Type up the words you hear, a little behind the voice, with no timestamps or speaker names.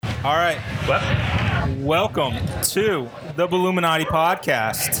All right. What? Welcome to the Bulluminati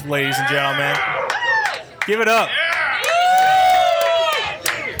Podcast, ladies and gentlemen. Give it up.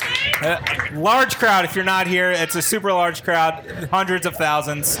 Large crowd if you're not here. It's a super large crowd, hundreds of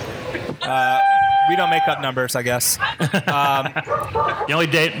thousands. We don't make up numbers, I guess. The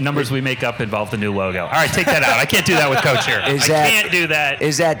only numbers we make up involve the new logo. All right, take that out. I can't do that with Coach here. I can't do that.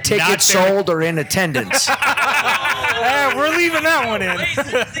 Is that tickets sold or in attendance? We're leaving that one in.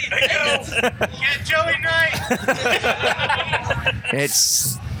 Get Joey Knight.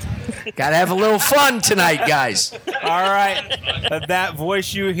 It's got to have a little fun tonight, guys. All right. That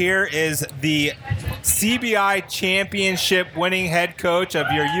voice you hear is the CBI championship winning head coach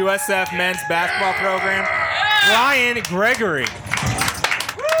of your USF men's basketball program, Brian Gregory.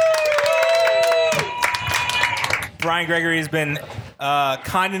 Brian Gregory has been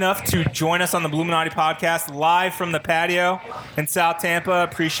kind enough to join us on the Bulluminati Podcast live from the patio in South Tampa.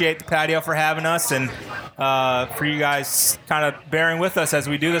 Appreciate the patio for having us and for you guys kind of bearing with us as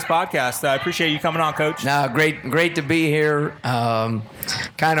we do this podcast. I appreciate you coming on, Coach. No, great to be here.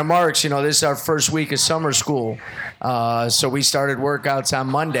 Kind of marks, this is our first week of summer school. So we started workouts on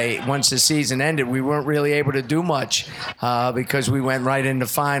Monday. Once the season ended, we weren't really able to do much because we went right into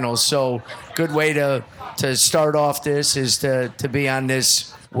finals. So good way to start off this is to be on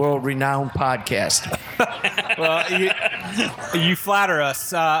this world-renowned podcast. Well, you flatter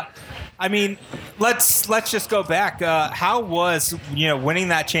us. I mean, let's just go back. How was winning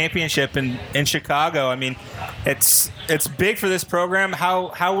that championship in Chicago? I mean, it's big for this program.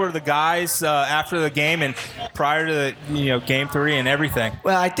 How were the guys after the game and prior to the game 3 and everything?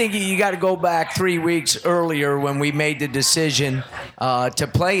 Well, I think you got to go back 3 weeks earlier when we made the decision to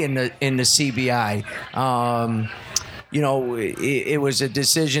play in the CBI. It was a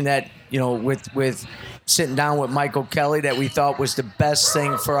decision that with sitting down with Michael Kelly that we thought was the best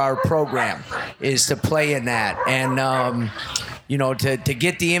thing for our program is to play in that. And, to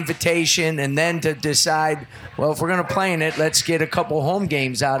get the invitation and then to decide, well, if we're going to play in it, let's get a couple home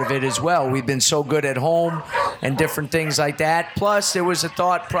games out of it as well. We've been so good at home and different things like that. Plus, there was a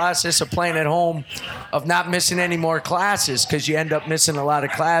thought process of playing at home of not missing any more classes because you end up missing a lot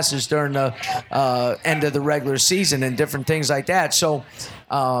of classes during the end of the regular season and different things like that. So,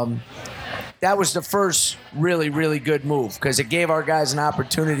 that was the first really, really good move because it gave our guys an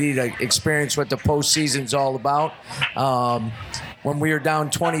opportunity to experience what the postseason's all about. When we were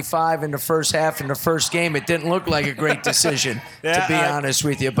down 25 in the first half in the first game, it didn't look like a great decision, to be honest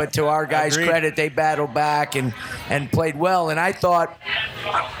with you. But to our guys' credit, they battled back and played well. And I thought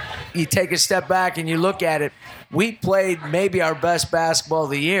you take a step back and you look at it, we played maybe our best basketball of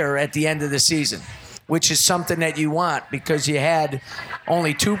the year at the end of the season, which is something that you want because you had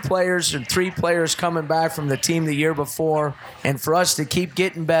only 2 players or 3 players coming back from the team the year before. And for us to keep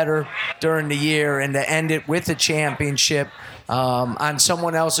getting better during the year and to end it with a championship on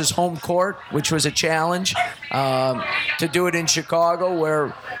someone else's home court, which was a challenge, to do it in Chicago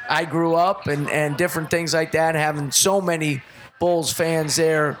where I grew up and different things like that, having so many Bulls fans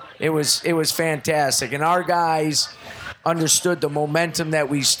there, it was fantastic. And our guys understood the momentum that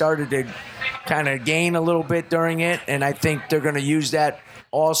we started to kind of gain a little bit during it, and I think they're going to use that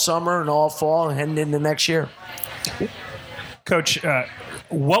all summer and all fall and heading into next year. Coach,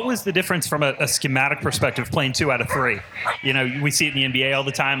 what was the difference from a schematic perspective playing 2 out of 3? We see it in the NBA all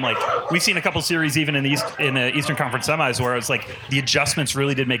the time. Like we've seen a couple series even in the Eastern Conference semis where it's like the adjustments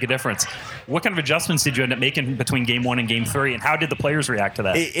really did make a difference. What kind of adjustments did you end up making between game 1 and game 3, and how did the players react to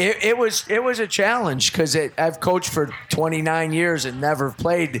that? It was a challenge because I've coached for 29 years and never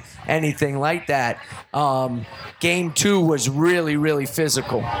played anything like that. Game 2 was really, really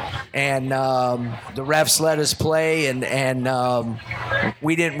physical, and the refs let us play, and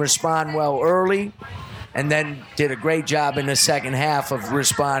we didn't respond well early and then did a great job in the second half of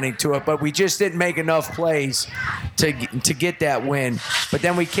responding to it. But we just didn't make enough plays to get that win. But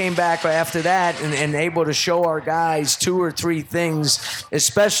then we came back after that and able to show our guys 2 or 3 things,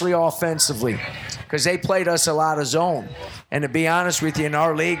 especially offensively, because they played us a lot of zone. And to be honest with you, in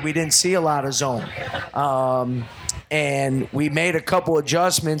our league, we didn't see a lot of zone. And we made a couple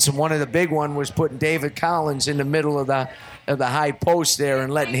adjustments, and one of the big one was putting David Collins in the middle of the high post there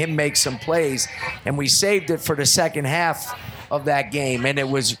and letting him make some plays. And we saved it for the second half of that game. And it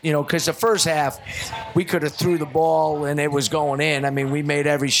was, because the first half, we could have threw the ball and it was going in. I mean, we made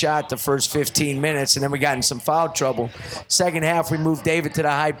every shot the first 15 minutes, and then we got in some foul trouble. Second half, we moved David to the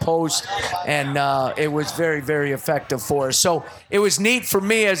high post, and it was very, very effective for us. So it was neat for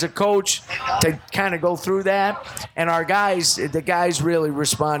me as a coach to kind of go through that. And the guys really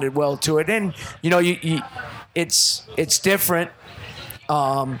responded well to it. And, it's different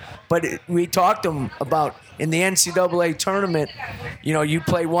But we talked to him about in the NCAA tournament, you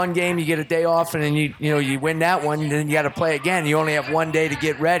play one game, you get a day off, and then you win that one, and then you got to play again. You only have one day to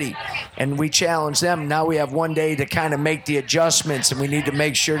get ready. And we challenged them. Now we have one day to kind of make the adjustments, and we need to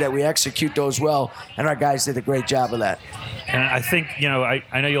make sure that we execute those well. And our guys did a great job of that. And I think,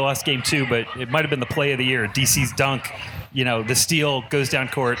 I know you lost game 2, but it might have been the play of the year. DC's dunk. The steal goes down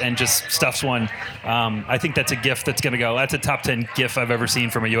court and just stuffs one. I think that's a gift that's going to go. That's a top 10 gif I've ever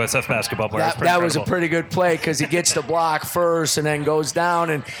seen from a USF basketball player. That was a pretty good play because he gets the block first and then goes down.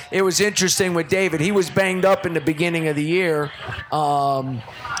 And it was interesting with David. He was banged up in the beginning of the year.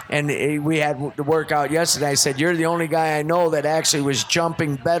 And we had the workout yesterday. I said, you're the only guy I know that actually was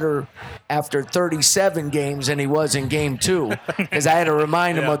jumping better after 37 games than he was in game 2. Because I had to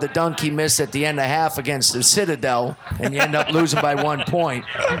remind him of the dunk he missed at the end of half against the Citadel. And you end up losing by 1 point.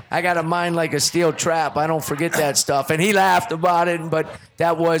 I got a mind like a steel trap. I don't forget that stuff. And he laughed about it, but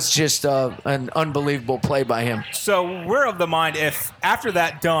that was just an unbelievable play by him. So we're of the mind if after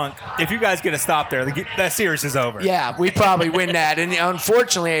that dunk, if you guys get a stop there, that series is over. Yeah, we probably win that. And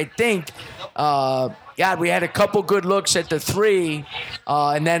unfortunately, I think we had a couple good looks at the 3,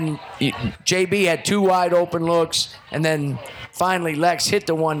 and then JB had 2 wide open looks, and then finally Lex hit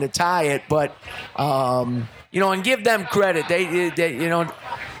the one to tie it. But and give them credit. They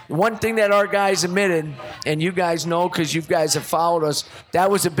one thing that our guys admitted, and you guys know because you guys have followed us, that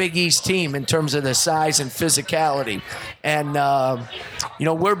was a Big East team in terms of the size and physicality. And,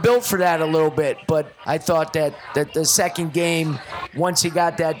 we're built for that a little bit. But I thought that the second game, once he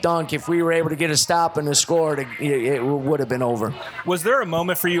got that dunk, if we were able to get a stop and a score, it would have been over. Was there a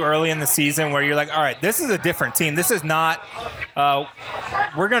moment for you early in the season where you're like, all right, this is a different team. This is not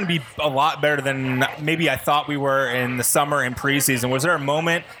we're going to be a lot better than maybe I thought we were in the summer and preseason. Was there a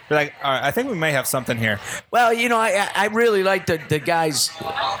moment you're like, all right, I think we may have something here? Well, I really like the guys'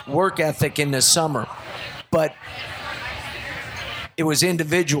 work ethic in the summer, but it was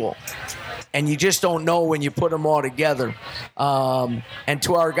individual. And you just don't know when you put them all together. And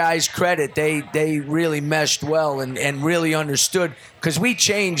to our guys' credit, they really meshed well and really understood. Because we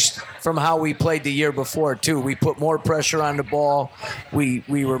changed from how we played the year before, too. We put more pressure on the ball. We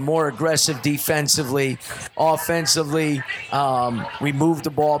were more aggressive defensively. Offensively, we moved the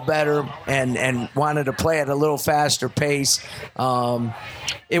ball better and wanted to play at a little faster pace.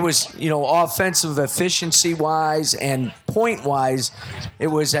 It was, offensive efficiency-wise and point-wise, it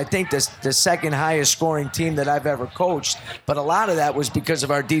was, I think, the second highest scoring team that I've ever coached. But a lot of that was because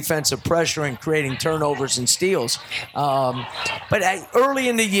of our defensive pressure and creating turnovers and steals. But early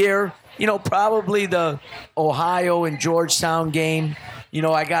in the year, probably the Ohio and Georgetown game,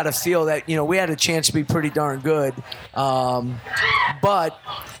 I got to feel that, we had a chance to be pretty darn good. But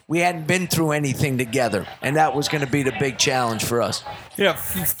we hadn't been through anything together, and that was going to be the big challenge for us.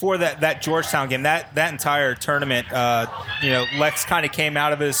 For that Georgetown game, that entire tournament, Lex kind of came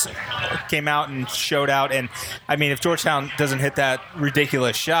out and showed out. And I mean, if Georgetown doesn't hit that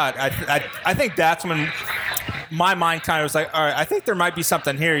ridiculous shot, I think that's when my mind kind of was like, all right, I think there might be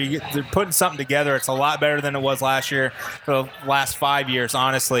something here. They're putting something together. It's a lot better than it was last year, for the last 5 years,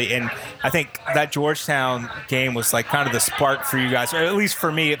 honestly. And I think that Georgetown game was like kind of the spark for you guys, or at least for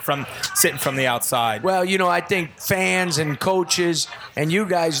me, from sitting from the outside. Well, I think fans and coaches and you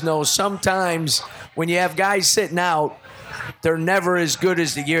guys know sometimes when you have guys sitting out, they're never as good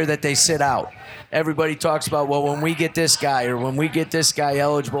as the year that they sit out. Everybody talks about, well, when we get this guy or when we get this guy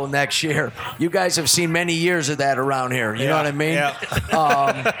eligible next year. You guys have seen many years of that around here. You know what I mean?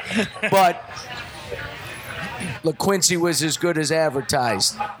 Yeah. But Laquincy was as good as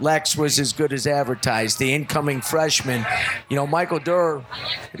advertised. Lex was as good as advertised. The incoming freshman, Michael Durr,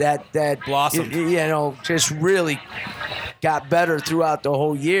 that blossomed. Just really got better throughout the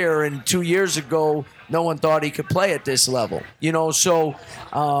whole year. And 2 years ago, no one thought he could play at this level. So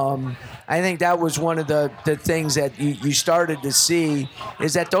I think that was one of the things that you started to see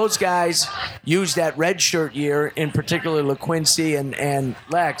is that those guys used that redshirt year, in particular Laquincy and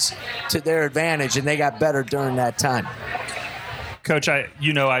Lex, to their advantage, and they got better during that time. Coach, I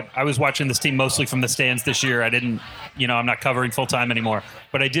was watching this team mostly from the stands this year. I didn't, I'm not covering full time anymore,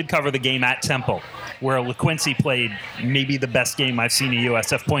 but I did cover the game at Temple, where Laquincy played maybe the best game I've seen a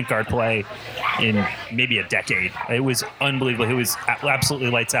USF point guard play in maybe a decade. It was unbelievable. He was absolutely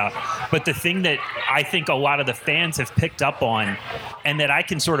lights out. But the thing that I think a lot of the fans have picked up on, and that I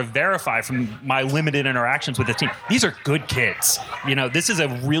can sort of verify from my limited interactions with the team, these are good kids. This is a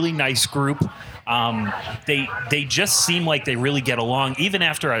really nice group. They just seem like they really get along. Even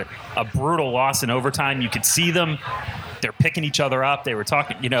after a brutal loss in overtime, you could see them. They're picking each other up. They were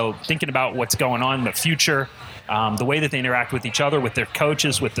talking, thinking about what's going on in the future. the way that they interact with each other, with their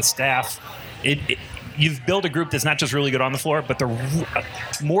coaches, with the staff. You've built a group that's not just really good on the floor, but they're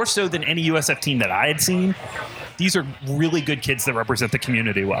more so than any USF team that I had seen. These are really good kids that represent the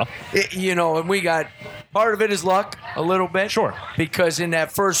community well. And we got part of it is luck a little bit. Sure. Because in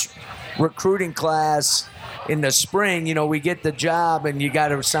that first recruiting class in the spring, we get the job and you got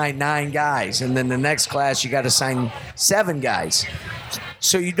to sign 9 guys. And then the next class, you got to sign 7 guys.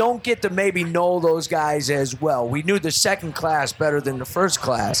 So you don't get to maybe know those guys as well. We knew the second class better than the first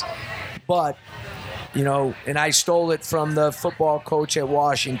class. But, and I stole it from the football coach at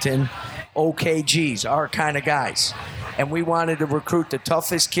Washington, OKGs, our kind of guys. And we wanted to recruit the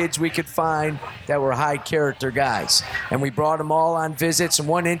toughest kids we could find that were high character guys. And we brought them all on visits. And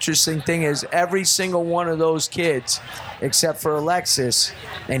one interesting thing is every single one of those kids, except for Alexis,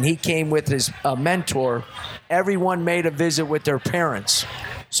 and he came with his mentor, everyone made a visit with their parents.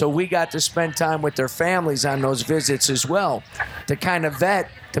 So we got to spend time with their families on those visits as well to kind of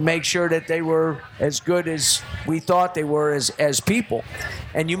vet, to make sure that they were as good as we thought they were as people.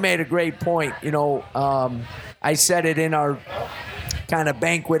 And you made a great point. I said it in our kind of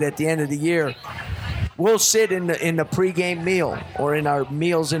banquet at the end of the year. We'll sit in the pregame meal or in our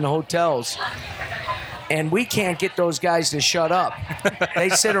meals in the hotels, and we can't get those guys to shut up. They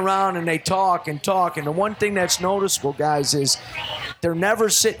sit around and they talk and talk. And the one thing that's noticeable, guys, is they're never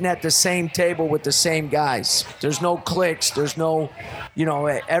sitting at the same table with the same guys. There's no cliques. There's no,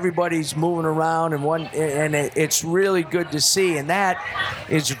 everybody's moving around and it's really good to see. And that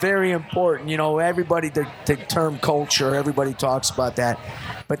is very important. Everybody, the term culture, everybody talks about that.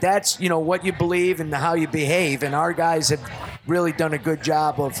 But that's, what you believe and how you behave. And our guys have really done a good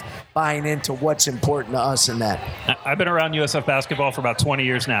job of buying into what's important to us in that. I've been around USF basketball for about 20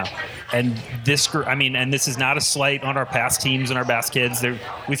 years now. And this group, and this is not a slight on our past teams and our past kids.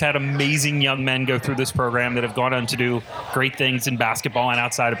 We've had amazing young men go through this program that have gone on to do great things in basketball and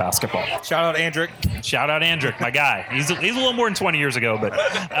outside of basketball. Shout out Andrick. Shout out Andrick, my guy. He's a little more than 20 years ago,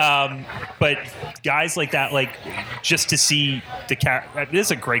 but guys like that, just to see this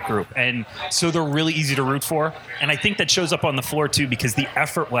is a great group. And so they're really easy to root for. And I think that shows up on the floor too, because the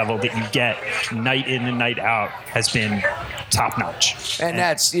effort level that you get night in and night out has been top notch. And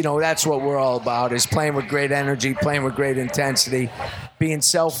that's what we're all about, is playing with great energy, playing with great intensity, being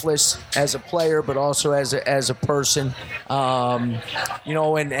selfless as a player, but also as a person. I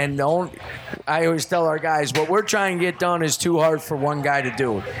always tell our guys, what we're trying to get done is too hard for one guy to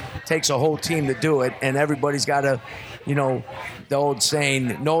do. It takes a whole team to do it, and everybody's got to, the old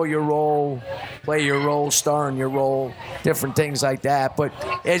saying, know your role, play your role, star in your role, different things like that. But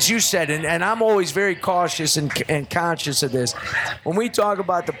as you said, and I'm always very cautious and conscious of this, when we talk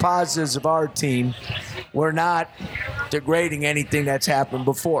about the positives of our team, we're not degrading anything that's happened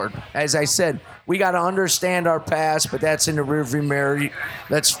before. As I said, we got to understand our past, but that's in the rearview mirror.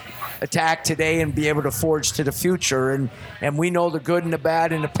 Let's attack today and be able to forge to the future. And we know the good and the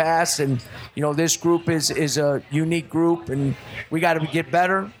bad in the past. And, this group is a unique group, and we got to get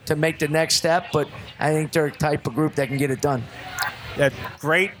better to make the next step. But I think they're a type of group that can get it done. A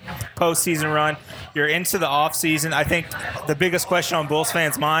great postseason run. You're into the off season. I think the biggest question on Bulls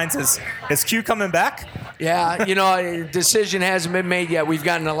fans' minds is Q coming back? Yeah, a decision hasn't been made yet. We've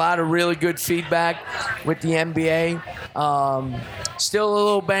gotten a lot of really good feedback with the NBA. Still a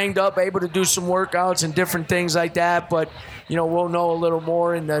little banged up, able to do some workouts and different things like that. But, we'll know a little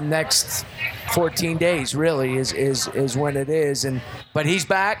more in the next 14 days, really, is when it is. But he's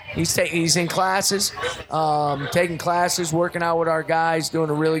back. He's in classes, taking classes, working out with our guys, doing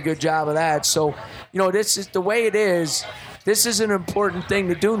a really good job of that. So, this is the way it is. This is an important thing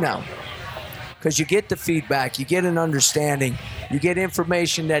to do now, because you get the feedback, you get an understanding, you get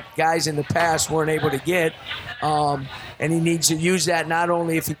information that guys in the past weren't able to get, and he needs to use that not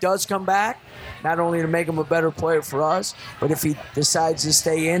only if he does come back, not only to make him a better player for us, but if he decides to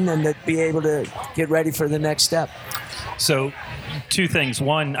stay in and to be able to get ready for the next step. So, 2 things.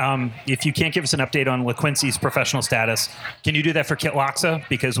 One, if you can't give us an update on Laquincy's professional status, can you do that for Kit Loxa?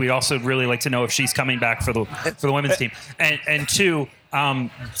 Because we'd also really like to know if she's coming back for the women's team. And 2,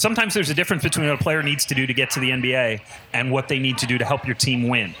 sometimes there's a difference between what a player needs to do to get to the NBA and what they need to do to help your team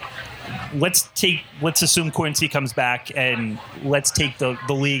win. Let's assume Quincy comes back, and let's take the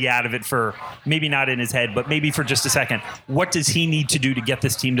league out of it for maybe not in his head, but maybe for just a second. What does he need to do to get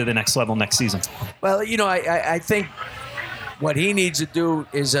this team to the next level next season? Well, I think what he needs to do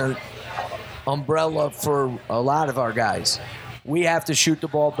is an umbrella for a lot of our guys. We have to shoot the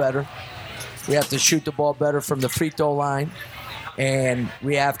ball better. We have to shoot the ball better from the free throw line. and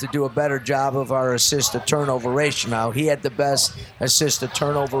we have to do a better job of our assist-to-turnover ratio. Now, he had the best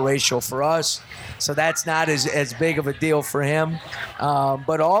assist-to-turnover ratio for us, so that's not as big of a deal for him.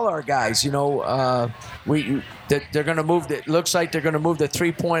 But all our guys, they're going to move. It looks like they're going to move the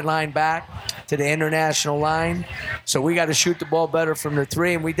three-point line back to the international line. So we got to shoot the ball better from the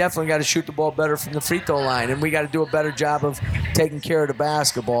three, and we definitely got to shoot the ball better from the free throw line, and we got to do a better job of taking care of the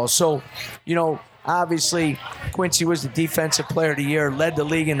basketball. So, obviously, Quincy was the Defensive Player of the Year, led the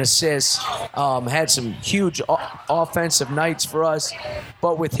league in assists, had some huge offensive nights for us.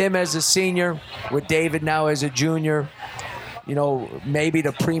 But with him as a senior, with David now as a junior, maybe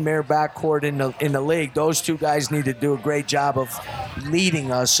the premier backcourt in the league, those two guys need to do a great job of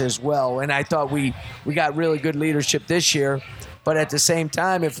leading us as well. And I thought we got really good leadership this year. But at the same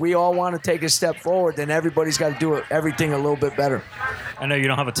time, if we all want to take a step forward, then everybody's got to do everything a little bit better. I know you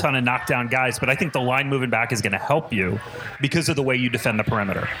don't have a ton of knockdown guys, but I think the line moving back is going to help you because of the way you defend the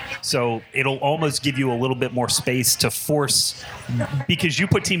perimeter. So it'll almost give you a little bit more space to force, because you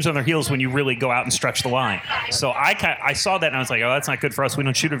put teams on their heels when you really go out and stretch the line. So I saw that and I was like, oh, that's not good for us. We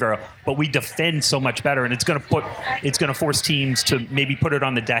don't shoot it very well. But we defend so much better, and it's going to force teams to maybe put it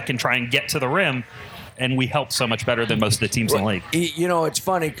on the deck and try and get to the rim. And we help so much better than most of the teams in the league. It's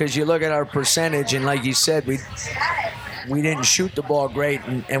funny because you look at our percentage, and like you said, we didn't shoot the ball great,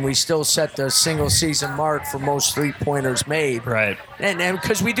 and we still set the single-season mark for most three-pointers made. Right. And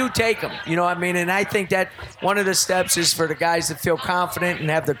because we do take them, and I think that one of the steps is for the guys that feel confident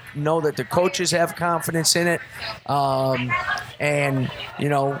and know that the coaches have confidence in it.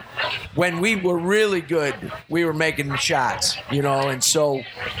 When we were really good, we were making shots, and so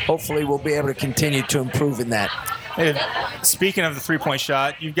hopefully we'll be able to continue to improve in that. Hey, speaking of the three-point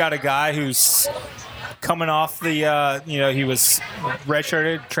shot, you've got a guy who's coming off the, he was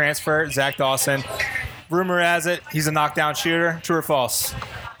redshirted, transferred, Zach Dawson. Rumor has it he's a knockdown shooter. True or false?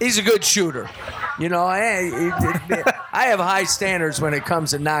 He's a good shooter. I have high standards when it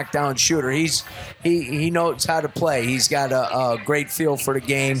comes to knockdown shooter. He knows how to play. He's got a great feel for the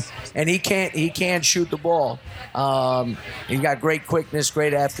game, and he can shoot the ball. He's got great quickness,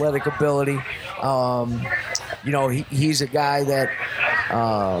 great athletic ability. He's a guy that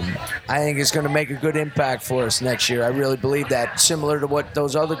I think is going to make a good impact for us next year. I really believe that, similar to what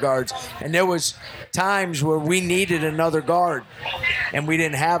those other guards. And there was times where we needed another guard, and we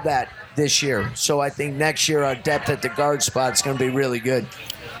didn't have that this year. So I think next year our depth at the guard spot is going to be really good.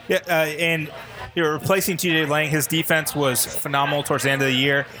 Yeah, and you're replacing TJ Lang. His defense was phenomenal towards the end of the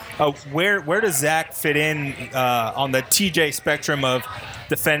year. Where does Zach fit in on the TJ spectrum of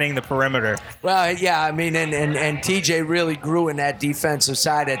defending the perimeter? Well, yeah, and TJ really grew in that defensive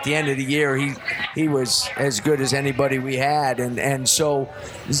side at the end of the year. He was as good as anybody we had, and so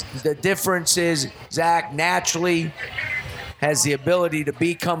the difference is Zach naturally has the ability to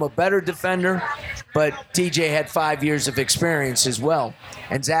become a better defender, but TJ had 5 years of experience as well.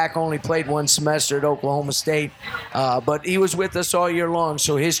 And Zach only played one semester at Oklahoma State, but he was with us all year long,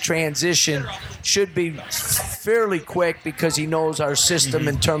 so his transition should be fairly quick because he knows our system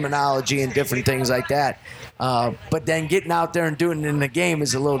and terminology and different things like that. But then getting out there and doing it in the game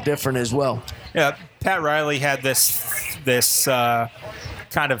is a little different as well. Yeah, Pat Riley had this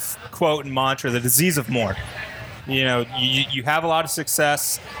kind of quote and mantra, the disease of more. You have a lot of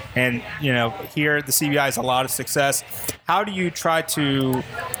success, and, here at the CBI is a lot of success. How do you try to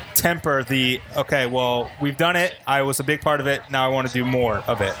temper we've done it, I was a big part of it, now I want to do more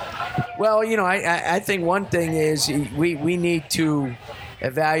of it? Well, I think one thing is we need to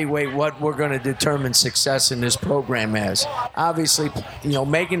evaluate what we're going to determine success in this program as. Obviously,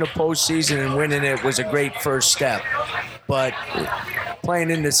 making the postseason and winning it was a great first step, but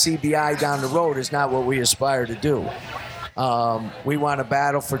playing in the CBI down the road is not what we aspire to do. We want to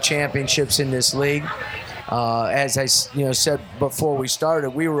battle for championships in this league. As I said before we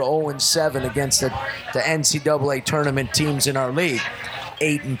started, we were 0-7 against the NCAA tournament teams in our league,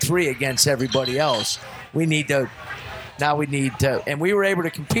 8-3 against everybody else. We need to, and we were able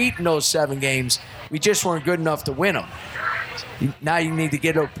to compete in those 7 games. We just weren't good enough to win them. Now you need to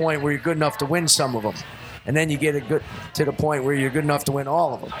get to a point where you're good enough to win some of them. And then you get to the point where you're good enough to win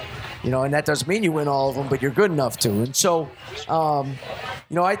all of them. And that doesn't mean you win all of them, but you're good enough to. And so,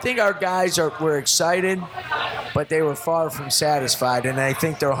 I think our guys were excited, but they were far from satisfied. And I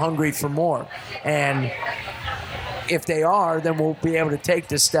think they're hungry for more. And if they are, then we'll be able to take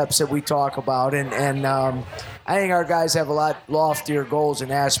the steps that we talk about. And I think our guys have a lot loftier goals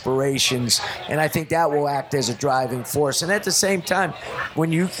and aspirations, and I think that will act as a driving force. And at the same time,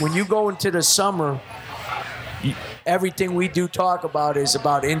 when you go into the summer, everything we do talk about is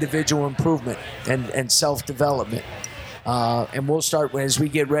about individual improvement and self-development. And we'll start as we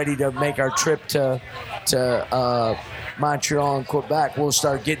get ready to make our trip to Montreal and Quebec. We'll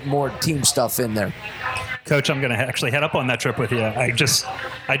start getting more team stuff in there. Coach, I'm going to actually head up on that trip with you. I just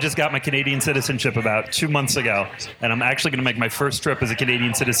got my Canadian citizenship about 2 months ago, and I'm actually going to make my first trip as a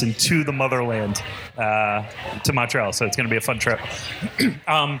Canadian citizen to the motherland, to Montreal. So it's going to be a fun trip.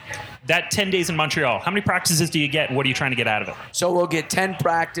 That 10 days in Montreal, how many practices do you get? What are you trying to get out of it? So we'll get 10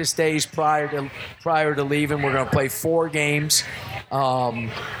 practice days prior to leaving. We're going to play 4 games.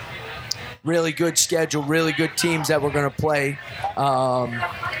 Really good schedule, really good teams that we're going to play.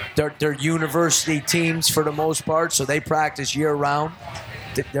 They're university teams for the most part, so they practice year-round.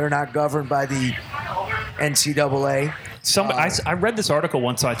 They're not governed by the NCAA. I read this article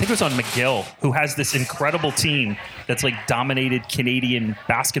once, I think it was on McGill, who has this incredible team that's like dominated Canadian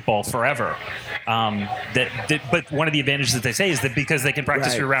basketball forever. But one of the advantages that they say is that because they can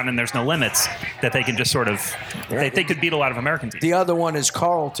practice year-round and there's no limits, that they can just sort of they could beat a lot of American teams. The other one is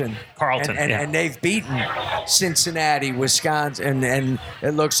Carleton. And they've beaten Cincinnati, Wisconsin, and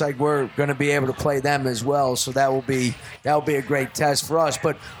it looks like we're going to be able to play them as well. So that will be a great test for us.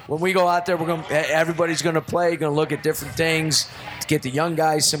 But when we go out there, everybody's going to play, going to look at different things, to get the young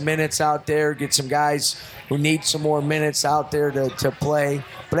guys some minutes out there, get some guys who need some more minutes out there to play.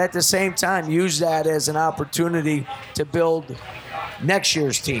 But at the same time, use that as an opportunity to build next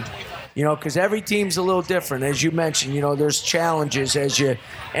year's team. Because every team's a little different. As you mentioned, there's challenges as you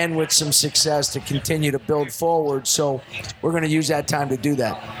end with some success to continue to build forward. So we're going to use that time to do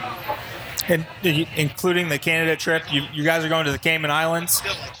that. And including the Canada trip, you guys are going to the Cayman Islands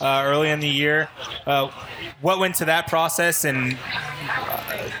early in the year. What went to that process, and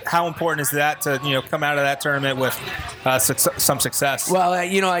how important is that to come out of that tournament with some success? Well,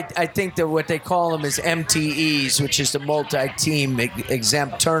 I think that what they call them is MTEs, which is the multi-team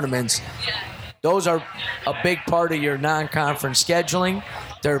exempt tournaments. Those are a big part of your non-conference scheduling.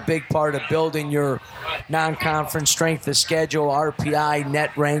 They're a big part of building your non-conference strength of schedule, RPI,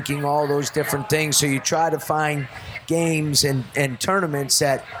 net ranking, all those different things. So you try to find games and tournaments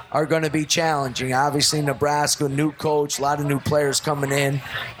that are going to be challenging. Obviously, Nebraska, new coach, a lot of new players coming in.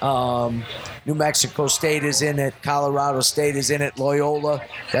 New Mexico State is in it. Colorado State is in it. Loyola,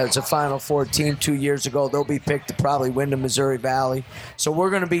 that was a Final Four team 2 years ago. They'll be picked to probably win the Missouri Valley. So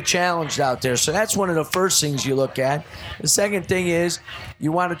we're going to be challenged out there. So that's one of the first things you look at. The second thing is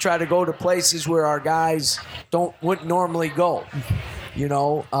you want to try to go to places where our guys wouldn't normally go.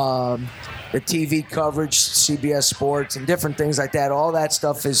 The TV coverage, CBS Sports, and different things like that. All that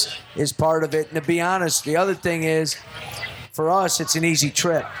stuff is part of it. And to be honest, the other thing is, for us, it's an easy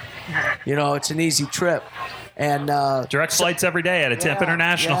trip. It's an easy trip. And direct flights every day out of Tampa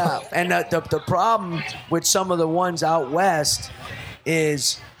International. Yeah. And the problem with some of the ones out west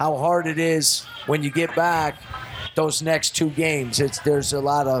is how hard it is when you get back those next 2 games. There's a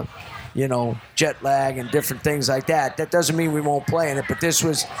lot of jet lag and different things like that. That doesn't mean we won't play in it, but this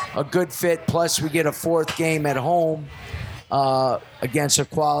was a good fit. Plus, we get a 4th game at home against a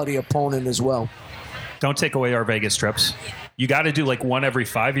quality opponent as well. Don't take away our Vegas trips. You got to do like one every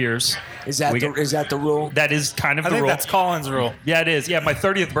 5 years. Is that the rule? That is kind of the rule. I think that's Collin's rule. Yeah, it is. Yeah, my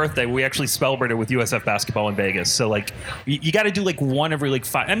 30th birthday, we actually celebrated with USF basketball in Vegas. So like, you got to do like one every like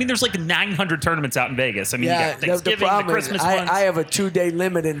 5. I mean, there's like 900 tournaments out in Vegas. I mean, you got Thanksgiving, the Christmas ones. I have a 2-day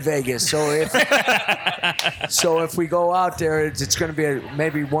limit in Vegas, so if we go out there, it's going to be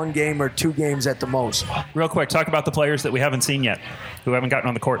maybe 1 game or 2 games at the most. Real quick, talk about the players that we haven't seen yet, who haven't gotten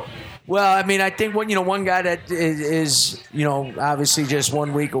on the court. Well, I mean, I think one guy that is obviously just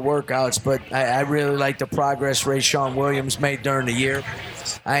 1 week of workouts, but I really like the progress Rayshawn Williams made during the year.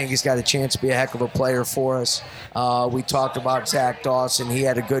 I think he's got a chance to be a heck of a player for us. We talked about Zach Dawson. He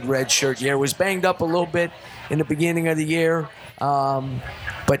had a good redshirt year. Was banged up a little bit in the beginning of the year,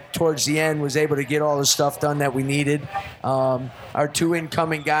 but towards the end was able to get all the stuff done that we needed. Our 2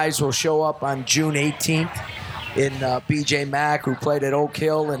 incoming guys will show up on June 18th. In B.J. Mack, who played at Oak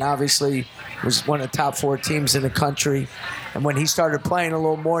Hill and obviously was one of the top 4 teams in the country. And when he started playing a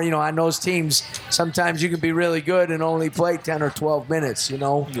little more, on those teams, sometimes you can be really good and only play 10 or 12 minutes,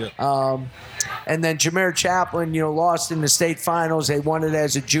 Yeah. And then Jameer Chaplin, lost in the state finals. They won it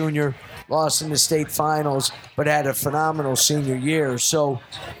as a junior, lost in the state finals, but had a phenomenal senior year. So,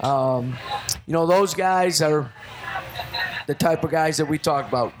 those guys are the type of guys that we talk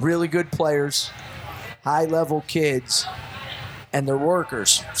about. Really good players. High-level kids, and they're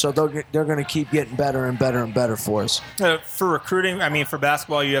workers. So they're going to keep getting better and better and better for us. For recruiting, I mean, for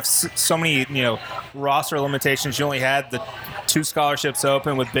basketball, you have so many, roster limitations. You only had the 2 scholarships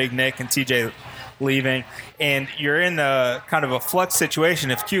open with Big Nick and TJ leaving, and you're in a kind of a flux situation.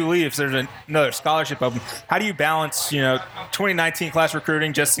 If Q leaves, there's another scholarship open. How do you balance, 2019 class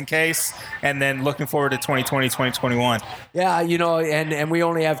recruiting just in case, and then looking forward to 2020, 2021? Yeah, and we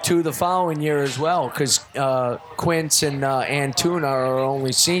only have 2 the following year as well, because Quince and Antuna are our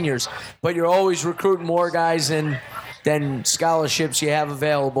only seniors. But you're always recruiting more guys than scholarships you have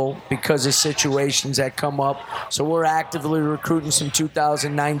available because of situations that come up. So we're actively recruiting some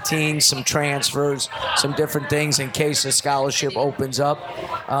 2019, some transfers, some different things in case a scholarship opens up.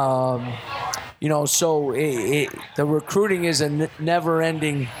 So the recruiting is a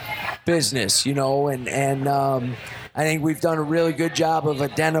never-ending business, and I think we've done a really good job of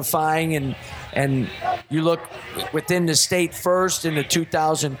identifying and you look within the state first in the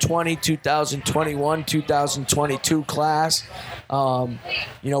 2020, 2021, 2022 class.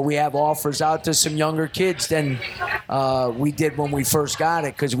 We have offers out to some younger kids than we did when we first got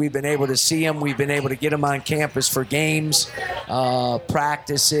it, because we've been able to see them. We've been able to get them on campus for games,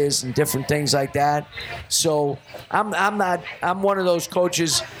 practices, and different things like that. So I'm one of those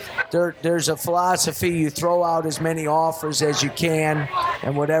coaches. There's a philosophy: you throw out as many offers as you can,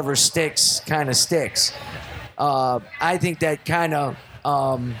 and whatever sticks kind of sticks. I think that kind of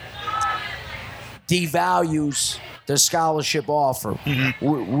devalues the scholarship offer.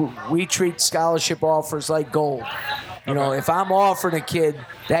 Mm-hmm. We treat scholarship offers like gold. If I'm offering a kid,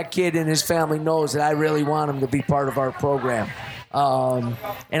 that kid and his family knows that I really want him to be part of our program.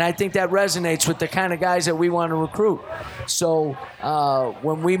 And I think that resonates with the kind of guys that we want to recruit. So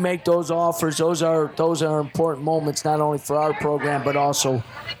when we make those offers, those are important moments, not only for our program, but also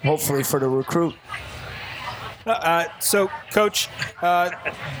hopefully for the recruit. So, Coach,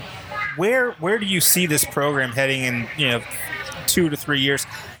 where do you see this program heading in 2 to 3 years?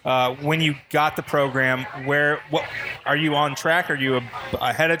 When you got the program, what are you on track? Are you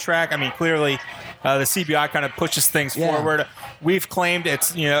ahead of track? I mean, clearly the CBI kind of pushes things forward. We've claimed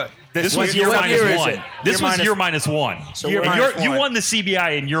it's this was year minus one. This was year minus one. So you won the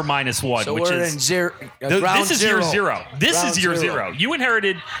CBI in year minus one, so which we're is in zero. This is year zero. This Ground is year zero. zero. You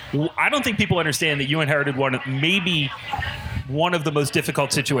inherited. I don't think people understand that you inherited one of the most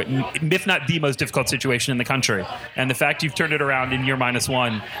difficult situation, if not the most difficult situation in the country. And the fact you've turned it around in year minus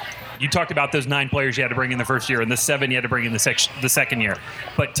one. You talked about those 9 players you had to bring in the first year and the 7 you had to bring in the second year.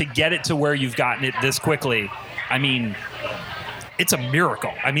 But to get it to where you've gotten it this quickly, I mean, it's a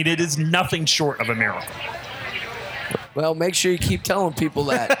miracle. I mean, it is nothing short of a miracle. Well, make sure you keep telling people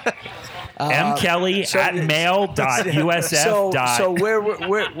that. mkelly@mail.usf. So where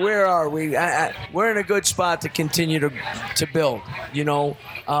are we? We're in a good spot to continue to build.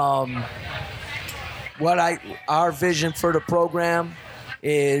 Our vision for the program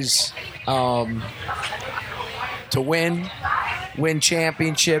is to win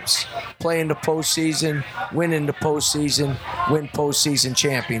championships, play in the postseason, win in the postseason, win postseason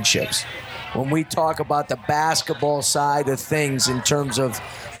championships. When we talk about the basketball side of things in terms of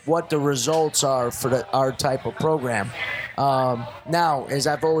what the results are for our type of program. Now, as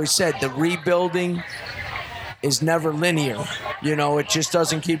I've always said, the rebuilding is never linear. It just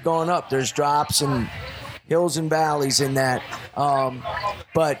doesn't keep going up. There's drops and hills and valleys in that.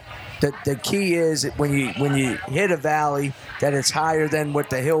 But the key is that when you hit a valley, that it's higher than what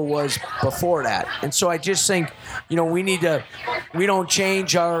the hill was before that. And so I just think, we don't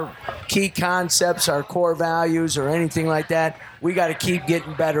change our key concepts, our core values, or anything like that. We got to keep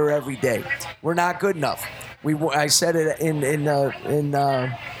getting better every day. We're not good enough. I said it in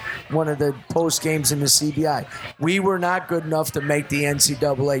one of the post games in the CBI. We were not good enough to make the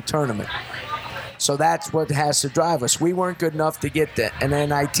NCAA tournament. So that's what has to drive us. We weren't good enough to get an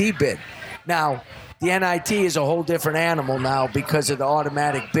NIT bid. Now, the NIT is a whole different animal now because of the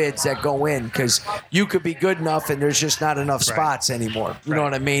automatic bids that go in, because you could be good enough and there's just not enough spots anymore. You know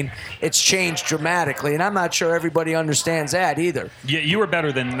what I mean? It's changed dramatically, and I'm not sure everybody understands that either. Yeah, you were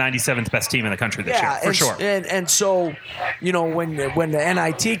better than the 97th best team in the country this year, for sure. And so, when the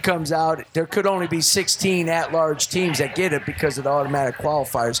NIT comes out, there could only be 16 at-large teams that get it because of the automatic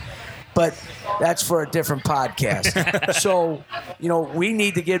qualifiers. But that's for a different podcast. So, we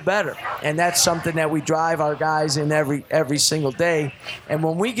need to get better. And that's something that we drive our guys in every single day. And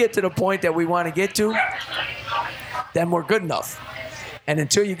when we get to the point that we want to get to, then we're good enough. And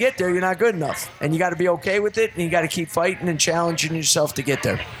until you get there, you're not good enough. And you got to be okay with it, and you got to keep fighting and challenging yourself to get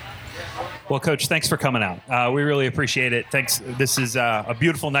there. Well, Coach, thanks for coming out. We really appreciate it. Thanks. This is a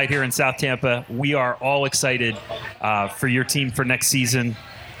beautiful night here in South Tampa. We are all excited for your team for next season.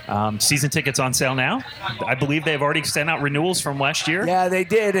 Season tickets on sale now. I believe they've already sent out renewals from last year. Yeah, they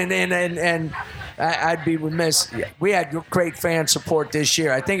did, and I'd be remiss. We had great fan support this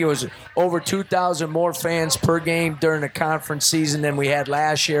year. I think it was over 2,000 more fans per game during the conference season than we had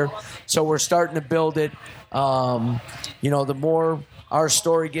last year. So we're starting to build it. The more our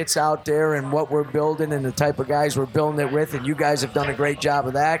story gets out there and what we're building and the type of guys we're building it with, and you guys have done a great job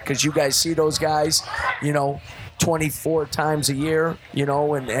of that because you guys see those guys, 24 times a year, and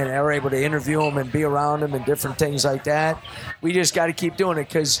are able to interview them and be around them and different things like that. We just got to keep doing it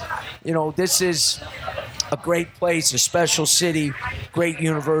because, this is a great place, a special city, great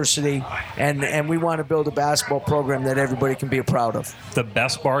university, and we want to build a basketball program that everybody can be proud of. The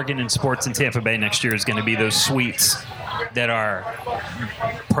best bargain in sports in Tampa Bay next year is going to be those suites that are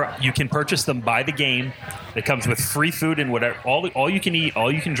you can purchase them by the game. It comes with free food and whatever, all you can eat,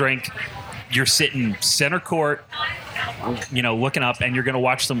 all you can drink. You're sitting center court, looking up, and you're going to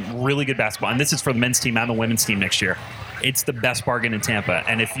watch some really good basketball. And this is for the men's team and the women's team next year. It's the best bargain in Tampa.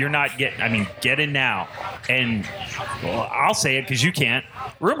 And if you're not get in now. And I'll say it because you can't.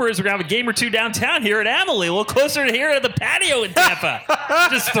 Rumor is we're going to have a game or two downtown here at Amelie, a little closer to here at the patio in Tampa.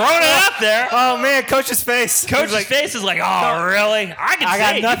 Just throwing it out there. Oh, man, Coach's face. Coach's face is like, oh, really? I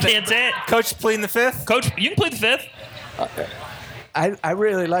got nothing. You can't say it. Coach pleading the fifth? Coach, you can plead the fifth. I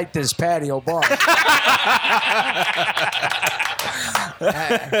really like this patio bar.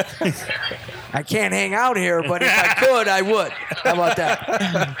 I can't hang out here, but if I could, I would. How about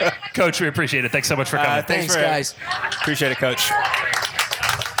that? Coach, we appreciate it. Thanks so much for coming. Thanks, guys. Appreciate it, Coach.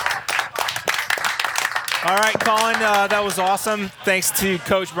 All right, Collin, that was awesome. Thanks to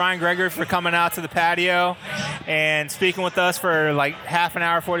Coach Brian Gregory for coming out to the patio and speaking with us for like half an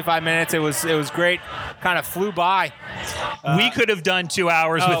hour, 45 minutes. It was great. Kind of flew by. We could have done 2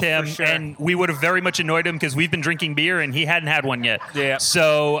 hours with him, for sure. and we would have very much annoyed him because we've been drinking beer and he hadn't had one yet. Yeah.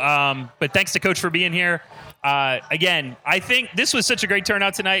 So, but thanks to Coach for being here. Again, I think this was such a great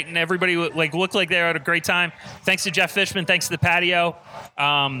turnout tonight, and everybody looked like they had a great time. Thanks to Jeff Fishman. Thanks to the patio.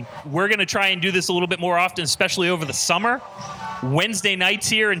 We're going to try and do this a little bit more often, especially over the summer. Wednesday nights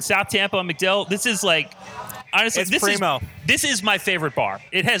here in South Tampa on McDill. This is like, honestly, this is my favorite bar.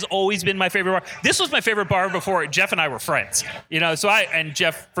 It has always been my favorite bar. This was my favorite bar before Jeff and I were friends. And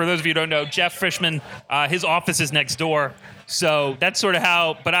Jeff, for those of you who don't know, Jeff Fishman, his office is next door. So that's sort of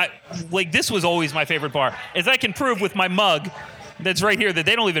how, this was always my favorite bar. As I can prove with my mug that's right here that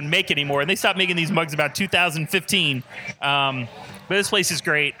they don't even make anymore. And they stopped making these mugs about 2015. But this place is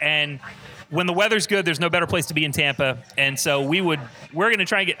great. And when the weather's good, there's no better place to be in Tampa. And so we're going to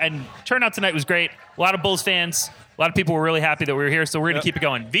try and and turnout tonight was great. A lot of Bulls fans. A lot of people were really happy that we were here, so we're going to keep it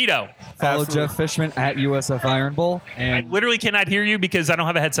going. Vito. Follow Jeff Fishman at USF Iron Bowl. And I literally cannot hear you because I don't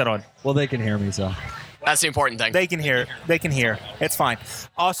have a headset on. Well, they can hear me, so. That's the important thing. They can hear. It's fine.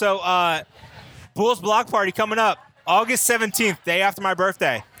 Also, Bulls Block Party coming up August 17th, day after my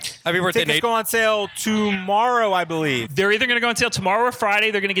birthday. Happy birthday, Tickets Nate. go on sale tomorrow, I believe. They're either going to go on sale tomorrow or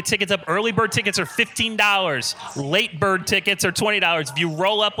Friday. They're going to get tickets up. Early bird tickets are $15. Late bird tickets are $20. If you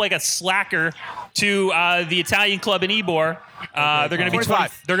roll up like a slacker to the Italian club in Ybor, they're going to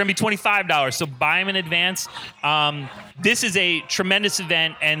be $25. So buy them in advance. This is a tremendous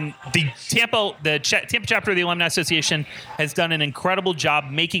event, and the Tampa chapter of the Alumni Association has done an incredible job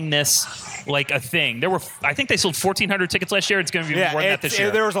making this like a thing. I think they sold 1,400 tickets last year. It's going to be more than that this year.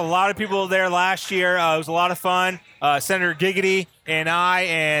 There was a lot of people there last year. It was a lot of fun. Senator Giggity and I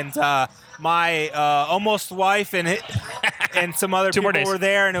and my almost wife and some other people were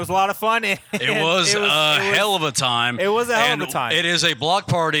there, and it was a lot of fun. It was a hell of a time. It was a hell of a time. It is a block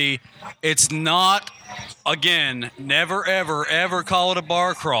party. It's not, again, never, ever, ever call it a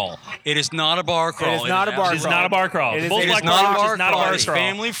bar crawl. It is not a bar crawl. It is not a bar crawl. It is not a bar crawl. It is not a bar crawl. It's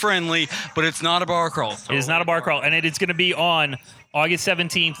family friendly, but it's not a bar crawl. It is not a bar crawl, and it is going to be on August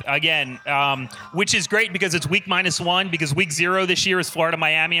 17th again, which is great because it's week -1 because week 0 this year is Florida,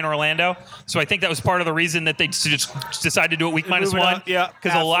 Miami, and Orlando. So I think that was part of the reason that they just decided to do it week -1. Yeah,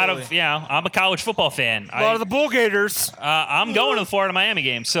 because a lot of I'm a college football fan. A lot of the Bull Gators. I'm going to the Florida Miami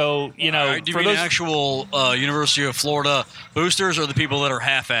game. So do you mean actual University of Florida boosters or the people that are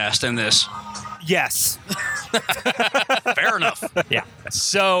half-assed in this? Yes. Fair enough. Yeah.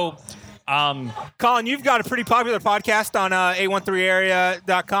 So. Collin, you've got a pretty popular podcast on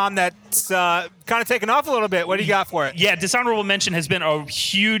a13area.com that's kind of taken off a little bit. What do you got for it? Yeah, Dishonorable Mention has been a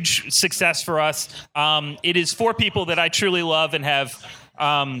huge success for us. It is for people that I truly love and have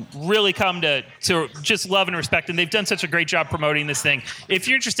really come to just love and respect, and they've done such a great job promoting this thing. If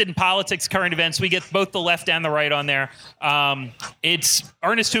you're interested in politics, current events, we get both the left and the right on there. It's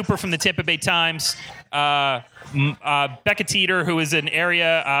Ernest Hooper from the Tampa Bay Times, Becca Teeter, who is an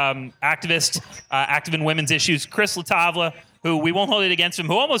area activist, active in women's issues, Chris Latavla, who we won't hold it against him,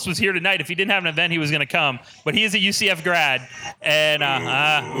 who almost was here tonight. If he didn't have an event, he was going to come. But he is a UCF grad. And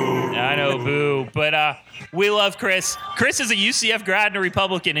I know, boo. But we love Chris. Chris is a UCF grad and a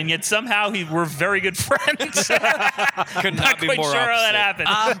Republican, and yet somehow we're very good friends. Could not quite be more sure how that opposite.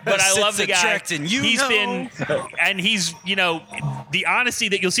 happened. But I love the guy. He's the honesty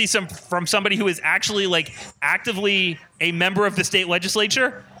that you'll see from somebody who is actually like actively a member of the state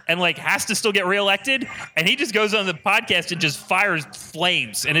legislature and like has to still get reelected, and he just goes on the podcast and just fires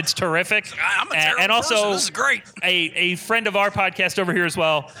flames, and it's terrific. I'm a terrible and also person. This is great. A friend of our podcast over here as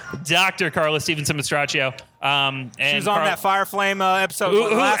well, Dr. Carla Stevenson Mastraccio. And she was on that Fire Flame episode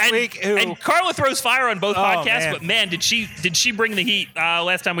last week. And Carla throws fire on both podcasts, man. but man, did she bring the heat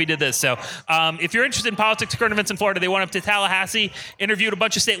last time we did this. So if you're interested in politics, current events in Florida, they went up to Tallahassee, interviewed a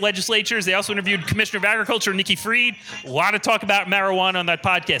bunch of state legislatures. They also interviewed Commissioner of Agriculture, Nikki Fried. A lot of talk about marijuana on that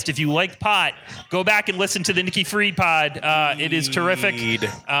podcast. If you liked pot, go back and listen to the Nikki Fried pod. It is terrific.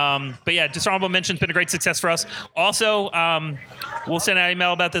 But yeah, Dishonorable Mention's been a great success for us. Also, we'll send an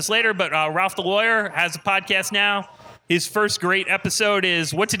email about this later, but Ralph the Lawyer has a podcast now. His first great episode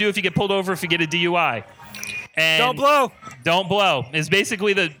is what to do if you get pulled over if you get a DUI. And don't blow is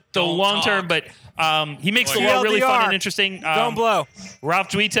basically the long term, but he makes the law really fun and interesting. Don't blow. Ralph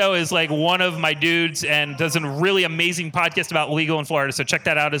Duito is like one of my dudes and does a really amazing podcast about legal in Florida, so check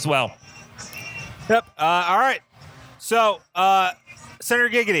that out as well. Yep. All right. So, Senator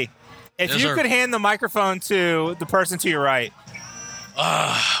Giggity, if you could hand the microphone to the person to your right.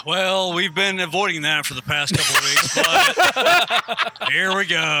 Well, we've been avoiding that for the past couple of weeks, but here we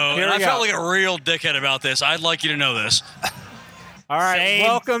go. I felt like a real dickhead about this. I'd like you to know this. All right. Same.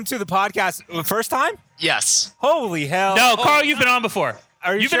 Welcome to the podcast. First time? Yes. Holy hell. No, Carl, you've been on before.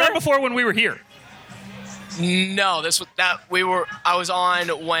 You've been on before when we were here. No, I was on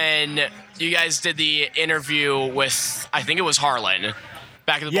when you guys did the interview with, I think it was Harlan,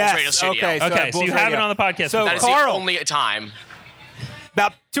 back at the Bulls Radio studio. Okay, so you have it on the podcast. So That is Carl, the only time.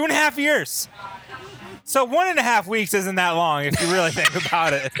 about 2.5 years. So 1.5 weeks isn't that long if you really think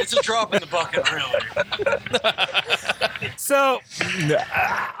about it. It's a drop in the bucket, really. So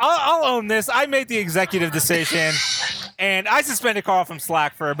I'll own this. I made the executive decision, and I suspended Carl from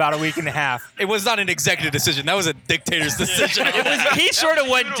Slack for about 1.5 weeks. It was not an executive decision. That was a dictator's decision. He sort of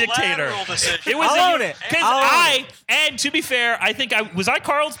went dictator. It was I'll own it. Because and to be fair, I think was I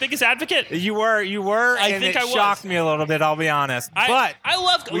Carl's biggest advocate? You were, I and think it I was. shocked me a little bit, I'll be honest. But I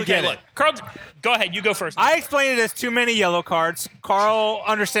love. we Okay, get look, it. Carl, go ahead. You go first. I explained it as too many yellow cards. Carl,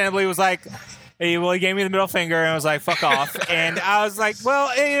 understandably, was like, he gave me the middle finger and was like, fuck off. And I was like,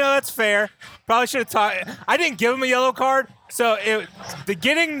 well, that's fair. Probably should have talked. I didn't give him a yellow card. So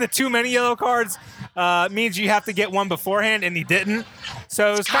getting the too many yellow cards means you have to get one beforehand, and he didn't.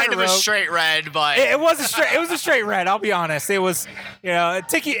 So it was Kind of a rogue. straight red, but It was a straight red. I'll be honest. It was,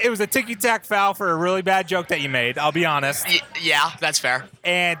 it was a ticky tack foul for a really bad joke that you made. I'll be honest. yeah, that's fair.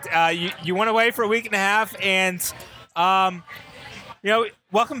 And you went away for 1.5 weeks, and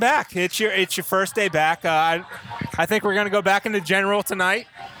welcome back. It's your first day back. I think we're gonna go back into general tonight,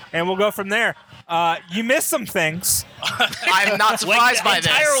 and we'll go from there. You missed some things. I'm not surprised by the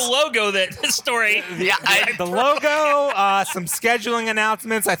entire this. logo this story. Yeah, The logo, some scheduling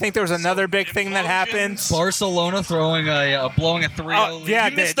announcements. I think there was another big thing that happened. Barcelona blowing a 3-0 lead. Yeah,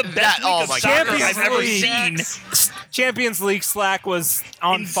 You missed the best That- week oh of my soccer God. I've ever Champions seen. Champions League Slack was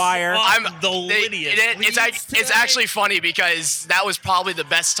on fire. It's actually funny because that was probably the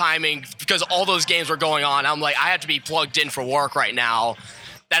best timing because all those games were going on. I'm like, I have to be plugged in for work right now.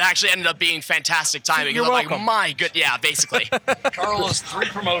 That actually ended up being fantastic timing. You're I'm welcome. like, my good, yeah, basically. Carl has 3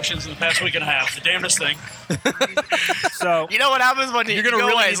 promotions in the past week and a half. The damnedest thing. So You know what happens when You're you gonna go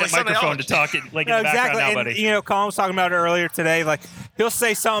really away? need It's that like something microphone to else. talk it like no, in the background exactly. now, buddy. And, Colin was talking about it earlier today. Like, he'll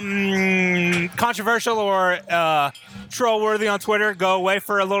say something controversial or troll-worthy on Twitter, go away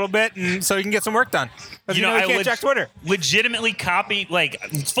for a little bit, and so he can get some work done. Because he can't check Twitter. Legitimately copy,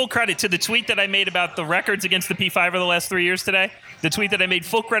 full credit to the tweet that I made about the records against the P5 over the last 3 years today. The tweet that I made,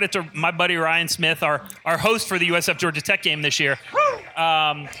 full credit to my buddy Ryan Smith, our host for the USF Georgia Tech game this year.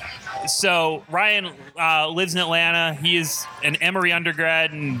 So Ryan lives in Atlanta. He is an Emory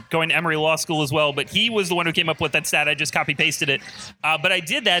undergrad and going to Emory Law School as well. But he was the one who came up with that stat. I just copy-pasted it. But I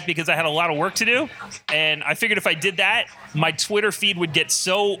did that because I had a lot of work to do. And I figured if I did that, my Twitter feed would get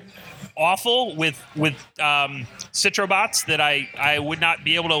so awful with Citrobots that I would not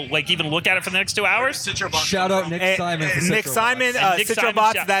be able to even look at it for the next 2 hours. Shout out Nick Simon. for Nick Citrobots. Simon, Nick Simon,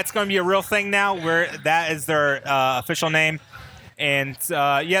 Citrobots, that's going to be a real thing now, where that is their official name. And,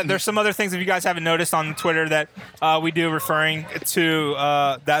 there's some other things, if you guys haven't noticed on Twitter, that we do referring to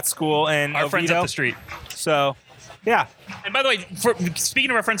that school in Our Oviedo. friends up the street. So, Yeah. And by the way,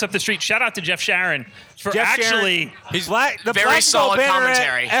 speaking of our friends up the street, shout out to Jeff Sharon for Jeff actually. Sharon, the Black and solid Gold banner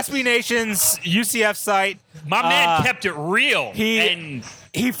commentary. at SB Nation's UCF site. My man kept it real.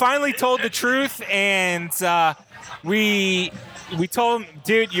 He finally told the truth, and we told him,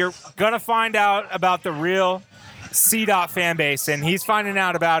 dude, you're gonna find out about the real C-Dot fan base, and he's finding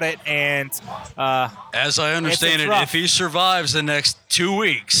out about it. And as I understand it, rough. if he survives the next 2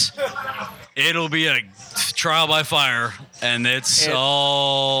 weeks, it'll be a trial by fire, and it's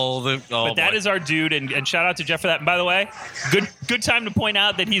all the. Oh, but that is our dude, and shout out to Jeff for that. And by the way, good time to point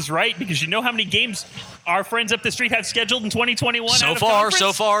out that he's right, because you know how many games our friends up the street have scheduled in 2021. So far.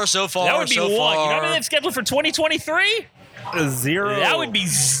 That would be so one. far. You know how many they've scheduled for 2023? 0. That would be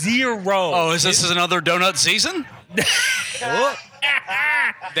 0. Oh, is this another donut season?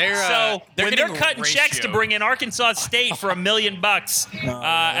 So when they're cutting checks to bring in Arkansas State for $1 million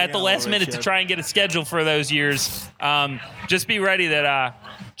at the last minute to try and get a schedule for those years, just be ready that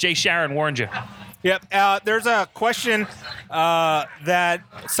Jay Sharon warned you. Yep. There's a question that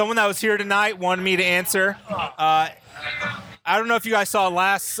someone that was here tonight wanted me to answer. I don't know if you guys saw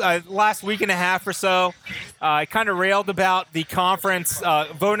last week and a half or so. I kind of railed about the conference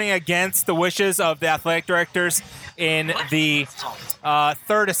voting against the wishes of the athletic directors in the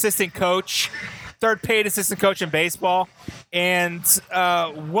third paid assistant coach in baseball. And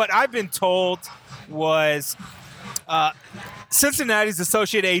what I've been told was Cincinnati's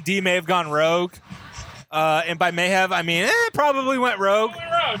associate AD may have gone rogue. And by may have, I mean probably went rogue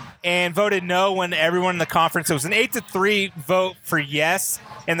and voted no when everyone in the conference. It was an 8-3 vote for yes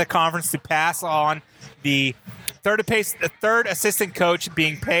in the conference to pass on the third assistant coach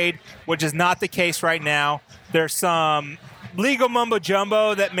being paid, which is not the case right now. There's some legal mumbo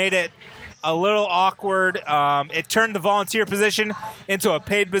jumbo that made it a little awkward. It turned the volunteer position into a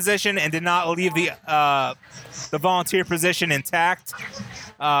paid position and did not leave the volunteer position intact,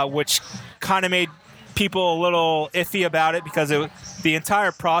 which kind of made people a little iffy about it, because the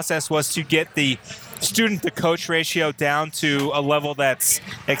entire process was to get the student to coach ratio down to a level that's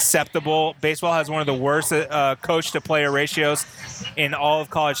acceptable. Baseball has one of the worst coach to player ratios in all of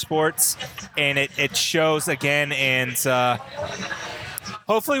college sports, and it shows again. And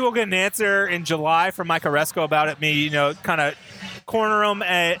hopefully we'll get an answer in July from Mike Oresco about it. Me, kind of corner him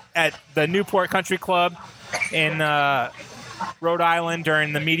at the Newport Country Club in Rhode Island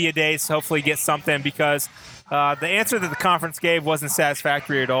during the media days. Hopefully get something, because the answer that the conference gave wasn't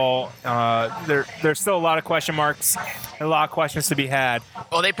satisfactory at all. There's still a lot of question marks and a lot of questions to be had.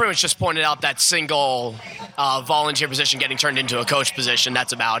 Well, they pretty much just pointed out that single volunteer position getting turned into a coach position.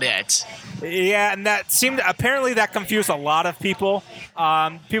 That's about it. Yeah, and apparently that confused a lot of people.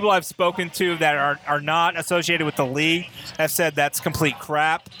 People I've spoken to that are not associated with the league have said that's complete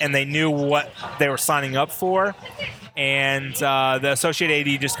crap, and they knew what they were signing up for. And the associate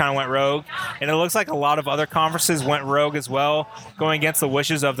AD just kind of went rogue. And it looks like a lot of other conferences went rogue as well, going against the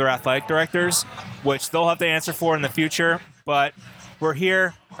wishes of their athletic directors, which they'll have to answer for in the future. But we're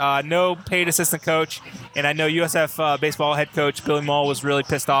here. No paid assistant coach. And I know USF baseball head coach Billy Mull was really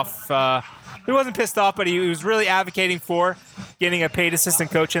pissed off. He wasn't pissed off, but he was really advocating for getting a paid assistant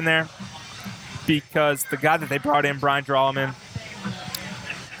coach in there, because the guy that they brought in, Brian Drolleman,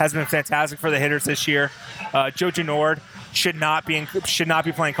 has been fantastic for the hitters this year. Joe Genord should not be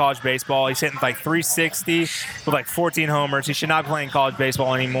playing college baseball. He's hitting like 360 with like 14 homers. He should not be playing college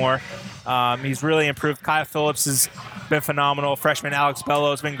baseball anymore. He's really improved. Kyle Phillips has been phenomenal. Freshman Alex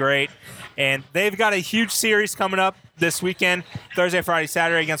Bello has been great. And they've got a huge series coming up this weekend, Thursday, Friday,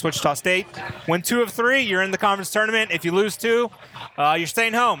 Saturday against Wichita State. Win 2 of 3, you're in the conference tournament. If you lose 2, you're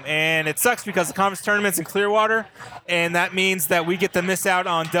staying home. And it sucks because the conference tournament's in Clearwater, and that means that we get to miss out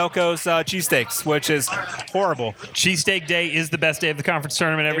on Delco's cheesesteaks, which is horrible. Cheesesteak Day is the best day of the conference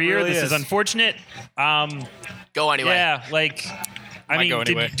tournament every year. Really This is unfortunate. Go anyway. Yeah,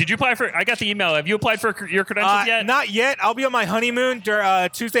 did you apply for? I got the email. Have you applied for your credentials yet? Not yet. I'll be on my honeymoon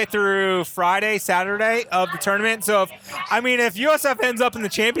Tuesday through Friday, Saturday of the tournament. So, if USF ends up in the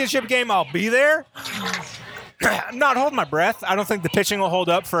championship game, I'll be there. I'm not holding my breath. I don't think the pitching will hold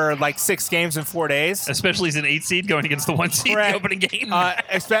up for like 6 games in 4 days. Especially as an 8 seed going against the 1 seed in the opening game.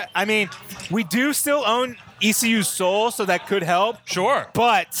 We do still own ECU's soul, so that could help. Sure.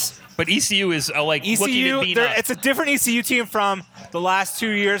 But ECU is looking at being it's a different ECU team from the last 2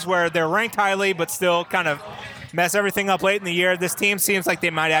 years where they're ranked highly but still kind of mess everything up late in the year. This team seems like they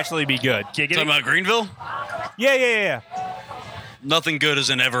might actually be good. Talking about Greenville? Yeah. Nothing good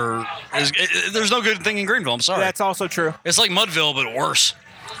isn't ever. There's no good thing in Greenville. I'm sorry. That's also true. It's like Mudville, but worse.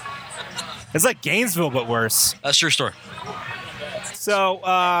 It's like Gainesville, but worse. That's your story. So,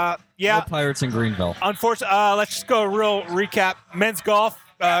 No yeah. Pirates in Greenville. Unfortunately, let's just go a real recap. Men's golf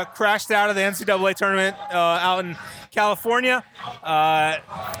crashed out of the NCAA tournament out in California.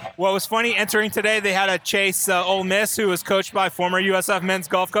 What was funny, entering today, they had to chase Ole Miss, who was coached by former USF men's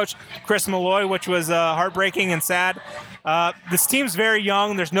golf coach Chris Malloy, which was heartbreaking and sad. This team's very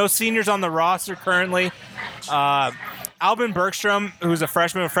young. There's no seniors on the roster currently. Alvin Bergstrom, who's a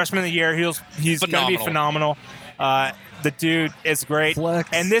freshman of the year, he's going to be phenomenal. The dude is great. Flex.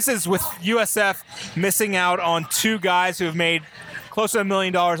 And this is with USF missing out on two guys who have made close to $1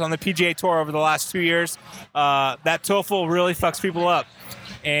 million on the PGA Tour over the last 2 years. That TOEFL really fucks people up.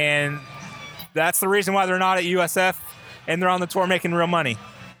 And that's the reason why they're not at USF and they're on the tour making real money.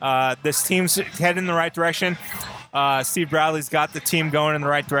 This team's heading in the right direction. Steve Bradley's got the team going in the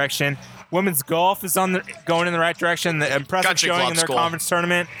right direction. Women's golf is going in the right direction. The impressive Country showing club in their school. conference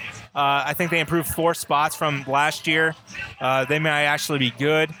tournament. I think they improved 4 spots from last year. They may actually be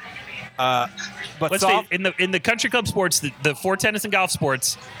good. But Let's say in the country club sports, the 4 tennis and golf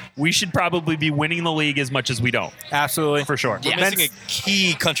sports, we should probably be winning the league as much as we don't. Absolutely. For sure. We're missing a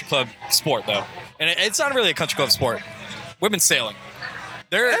key country club sport, though. And it's not really a country club sport. Women's sailing.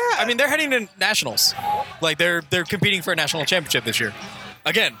 They're heading to nationals. Like, they're competing for a national championship this year.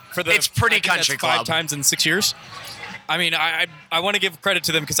 Again, It's pretty I think country that's club. 5 times in 6 years. I mean, I want to give credit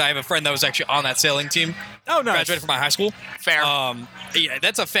to them because I have a friend that was actually on that sailing team. Oh, nice. Graduated from my high school. Fair. Yeah,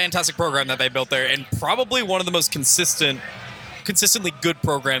 that's a fantastic program that they built there, and probably one of the most consistently good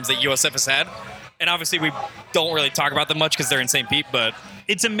programs that USF has had. And obviously, we don't really talk about them much because they're in St. Pete, but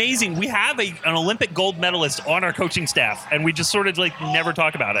It's amazing. We have an Olympic gold medalist on our coaching staff, and we just sort of never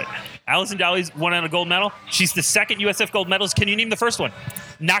talk about it. Allison Dolly's won on a gold medal. She's the second USF gold medalist. Can you name the first one?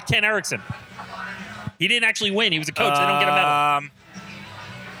 Not Ken Erickson. He didn't actually win. He was a coach. They don't get a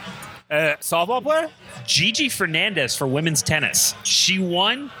medal. Softball player? Gigi Fernandez for women's tennis. She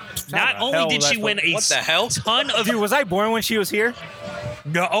won. Not the only hell did was she that win a what the hell? ton of Dude, was I born when she was here?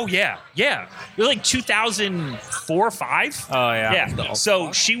 No, oh yeah. It was like 2004 or 5. Oh, yeah. Yeah.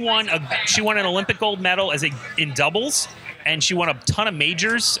 So she won an Olympic gold medal in doubles, and she won a ton of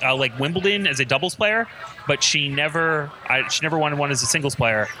majors like Wimbledon as a doubles player, but she never won one as a singles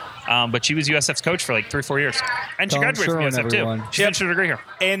player. But she was USF's coach for like 3-4 years, and she Tom graduated from Sherwin, USF everyone. too. She finished her degree here.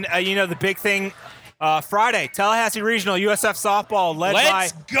 And, the big thing, Friday, Tallahassee Regional, USF softball led by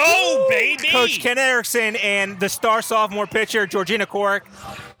Let's go, baby! Coach Ken Erickson and the star sophomore pitcher, Georgina Korek,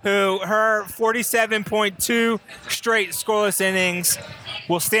 who her 47.2 straight scoreless innings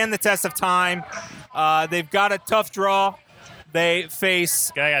will stand the test of time. They've got a tough draw. They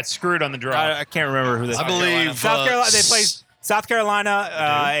face... Guy got screwed on the draw. I can't remember who they I believe South Carolina. They play South Carolina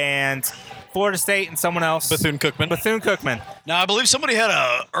and Florida State and someone else. Bethune-Cookman. Now, I believe somebody had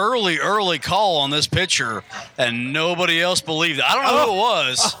a early call on this pitcher, and nobody else believed it. I don't know who it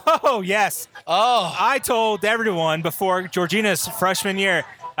was. Oh, yes. Oh. I told everyone before Georgina's freshman year,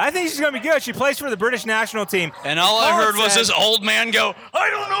 I think she's going to be good. She plays for the British national team. And all I Collin heard was said, this old man go, I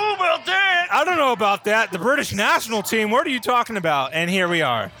don't know about that. I don't know about that. The British national team, what are you talking about? And here we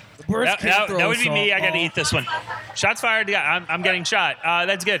are. That would be me. I got to eat this one. Shots fired. Yeah, I'm getting shot.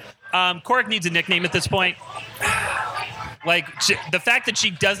 That's good. Korek needs a nickname at this point. Like, the fact that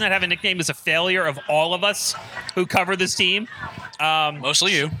she does not have a nickname is a failure of all of us who cover this team.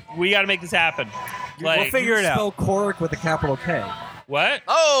 Mostly you. We got to make this happen. We'll figure it out. Spell Cork with a capital K. What?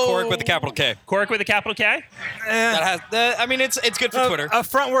 Oh, Cork with a capital K. Korek with a capital K? That has. It's good for Twitter. A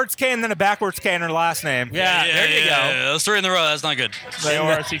frontwards K and then a backwards K in her last name. Yeah, there you go. Those 3 in a row. That's not good.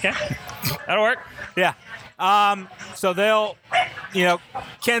 K-O-R-C-K? That'll work. Yeah. So they'll,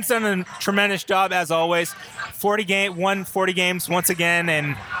 Ken's done a tremendous job as always. 40 games once again,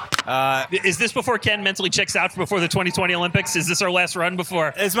 and Is this before Ken mentally checks out before the 2020 Olympics? Is this our last run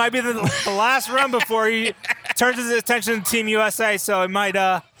before? this might be the last run before he turns his attention to Team USA. So it might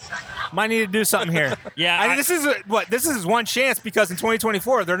need to do something here. Yeah, this is his one chance because in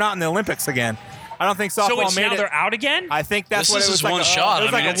 2024 they're not in the Olympics again. I don't think softball So it's made now it. they're out again? I think that's This what is it was his like. one shot. It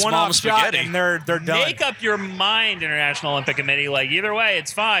was I mean, like it's a one-off mom's shot, spaghetti. and they're done. Make up your mind, International Olympic Committee. Like, either way,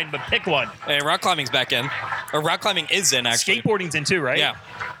 it's fine, but pick one. Hey, rock climbing's back in. Or rock climbing is in, actually. Skateboarding's in too, right? Yeah.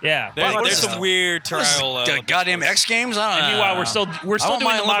 Yeah. There's some weird trial. Goddamn X Games? I don't know. And meanwhile, we're still I doing want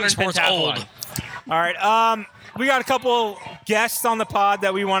my the modern Olympic sports pentathlon. old. All right. We got a couple guests on the pod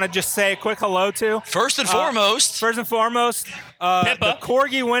that we want to just say a quick hello to. First and foremost, First and foremost, Pippa. the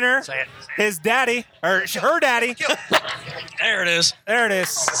Corgi winner, his daddy, or her daddy. there it is. There it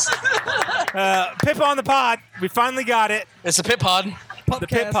is. Pippa on the pod. We finally got it. It's the Pip Pod. The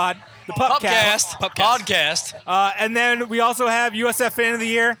Pip Pod. The Pupcast. Podcast. And then we also have USF Fan of the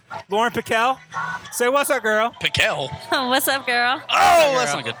Year, Lauren Pickel. Say what's up, girl? Pickel. What's up, girl? Oh,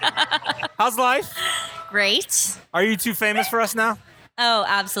 that's not good. How's life? Great. Are you too famous for us now? Oh,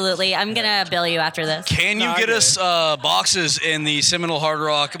 absolutely. I'm going to bill you after this. Can you get us boxes in the Seminole Hard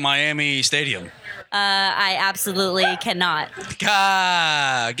Rock Miami Stadium? I absolutely cannot.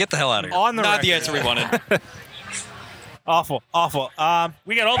 Get the hell out of here. On the Not record. the answer we wanted. Awful.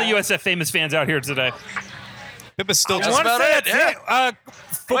 We got all the USF famous fans out here today. Pippa's still I just want to about say it, that's it.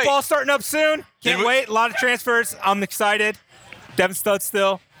 Football's Wait. starting up soon. Can't we- wait. A lot of transfers. I'm excited. Devin Studd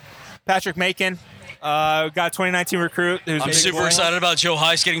still. Patrick Macon. Got a 2019 recruit. Who's I'm big super boy. excited about Joe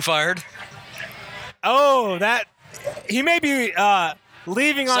Heiss getting fired. Oh, that he may be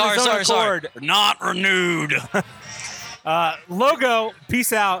leaving on his own accord. Not renewed. Logo,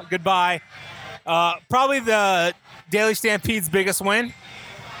 peace out, goodbye. Probably the Daily Stampede's biggest win.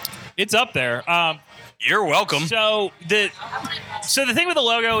 It's up there. You're welcome. So the thing with the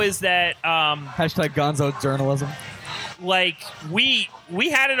logo is that Hashtag Gonzo journalism. like we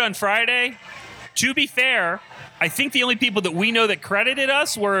had it on Friday. To be fair, I think the only people that we know that credited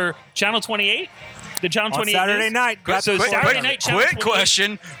us were Channel 28. The Channel 28 Saturday is. night. Got So the Saturday quick- night, Channel Quick 28.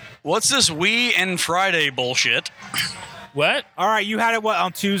 question. What's this We and Friday bullshit? What? All right, you had it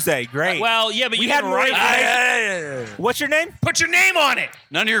on Tuesday. Great. Well, yeah, but We you had can write. right- What's your name? Put your name on it.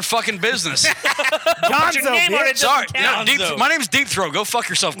 None of your fucking business. Put your name on it. Sorry. doesn't count. No, my name's Deep Throat. Go fuck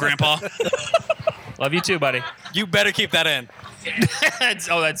yourself, Grandpa. Love you too, buddy. You better keep that in. that's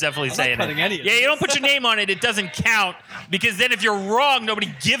definitely saying cutting it. any of Yeah, this. you don't put your name on it; it doesn't count because then if you're wrong,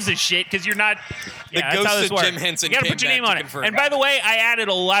 nobody gives a shit because you're not. Yeah, that's ghost how this of works. Jim Henson You gotta came put your back name to on it. confirm. And by the way, I added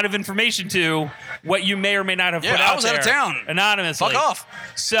a lot of information to what you may or may not have Yeah, put I out was there out of town. anonymously. Fuck off.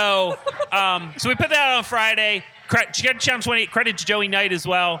 So, so we put that out on Friday. Channel 28 credit to Joey Knight as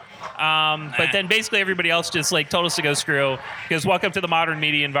well. But then basically everybody else just like told us to go screw because welcome to the modern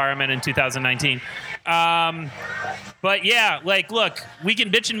media environment in 2019. But yeah, like, look, we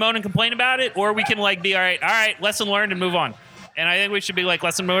can bitch and moan and complain about it, or we can like be all right, lesson learned and move on. And I think we should be like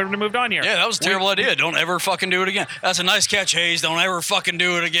lesson learned and moved on here. Yeah, that was a terrible idea. Don't ever fucking do it again. That's a nice catch, Hayes. Don't ever fucking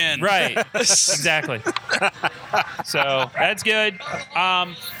do it again. Right. Exactly. So that's good.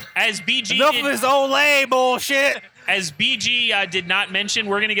 As BG Enough did- of this Olay bullshit. As BG did not mention,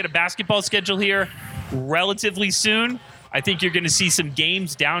 we're going to get a basketball schedule here relatively soon. I think you're going to see some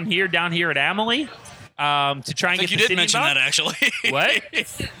games down here at Amalie to try I and think get you the did city mention involved. that, actually. What? He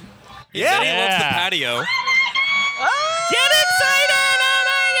said he loves the Yeah. patio. Get excited! Oh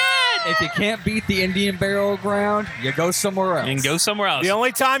my God! If you can't beat the Indian Burial Ground, you go somewhere else. And go somewhere else. The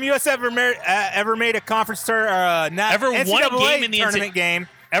only time US ever made a conference Ever won a NCAA game in the tournament game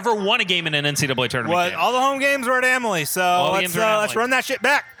Ever won a game in an NCAA tournament was game. all the home games were at Amalie. So All the let's games were at let's Amalie. run that shit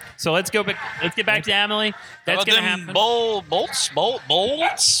back. So let's go back. Let's get back to Amalie. That's going to happen. Bolts? What? The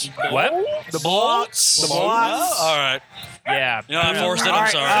Bulldogs. The Bulldogs. All right. Yeah. You know, I forced it. All I'm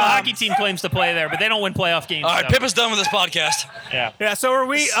right, sorry. The hockey team claims to play there, but they don't win playoff games. All right, so. Pippa's done with this podcast. Yeah. Yeah. So are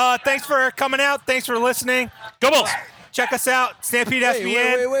we? Thanks for coming out. Thanks for listening. Go Bulls. Check us out. Stampede Wait,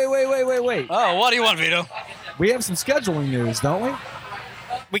 SBN. wait. Oh, what do you want, Vito? We have some scheduling news, don't we?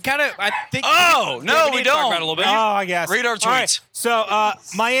 We kind of, I think. Oh, no, need we to talk don't. about it a little bit. Oh, I guess. Read our All right. tweets. So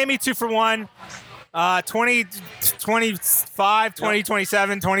Miami 2-for-1. 2025,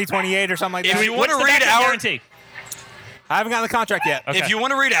 2027, 2028 or something like If that. you want to What's the read backup our guarantee? I haven't gotten the contract yet. Okay. If you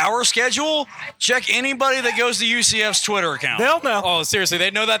want to read our schedule, check anybody that goes to UCF's Twitter account. They'll know. Oh, seriously,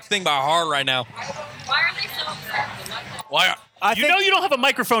 they know that thing by heart right now. Why are they so upset? Why? I You think know you don't have a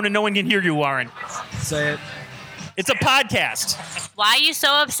microphone and no one can hear you, Warren. Say it. It's a podcast. Why are you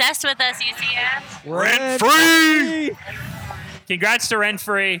so obsessed with us, UCF? Rent free. Congrats to Rent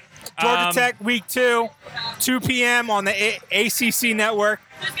Free. Georgia Tech Week 2, 2 p.m. on the ACC network.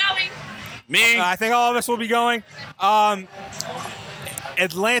 Who's going? Me. I think all of us will be going.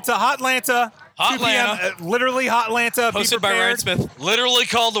 Atlanta, Hot Atlanta. 2 p.m. Literally Hot Atlanta. Be Hosted by Ryan prepared. Smith. Literally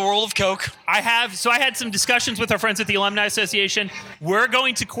called the World of Coke. I had some discussions with our friends at the Alumni Association. We're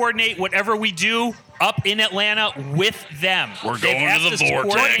going to coordinate whatever we do up in Atlanta with them. We're They've going to asked the us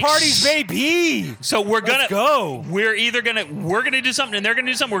vortex. coordinate. Parties, baby. So we're gonna go. We're gonna do something and they're gonna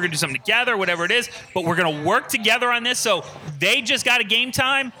do something. We're gonna do something together, whatever it is. But we're gonna work together on this. So they just got a game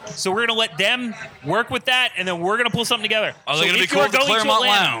time. So we're gonna let them work with that, and then we're gonna pull something together. Are they So going to be if you cool are at the going to Claremont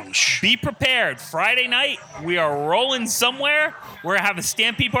Atlanta, Lounge? Be prepared. Friday night, we are rolling somewhere. We're gonna have a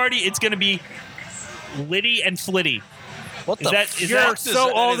Stampede party. It's gonna be litty and flitty. What Is that You're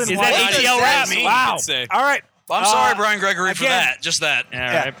so old and is white. that ATL rap? Wow. Say. All right. I'm sorry, Brian Gregory, for again, that. Just that. All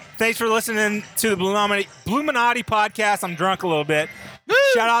Yeah. right. Thanks for listening to the Bulluminati Podcast. I'm drunk a little bit.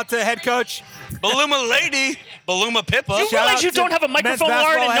 Shout out to head coach. Bulluminati, Bulluma Pippa. You realize you don't have a microphone,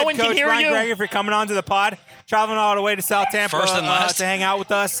 Lauren, and no one can hear Brian you? Gregory for coming on to the pod, traveling all the way to South Tampa First and last. to hang out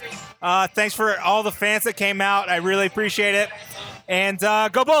with us. Thanks for all the fans that came out. I really appreciate it. And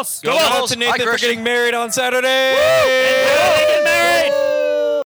go Bulls. Go Bulls. To Nathan for getting married on Saturday.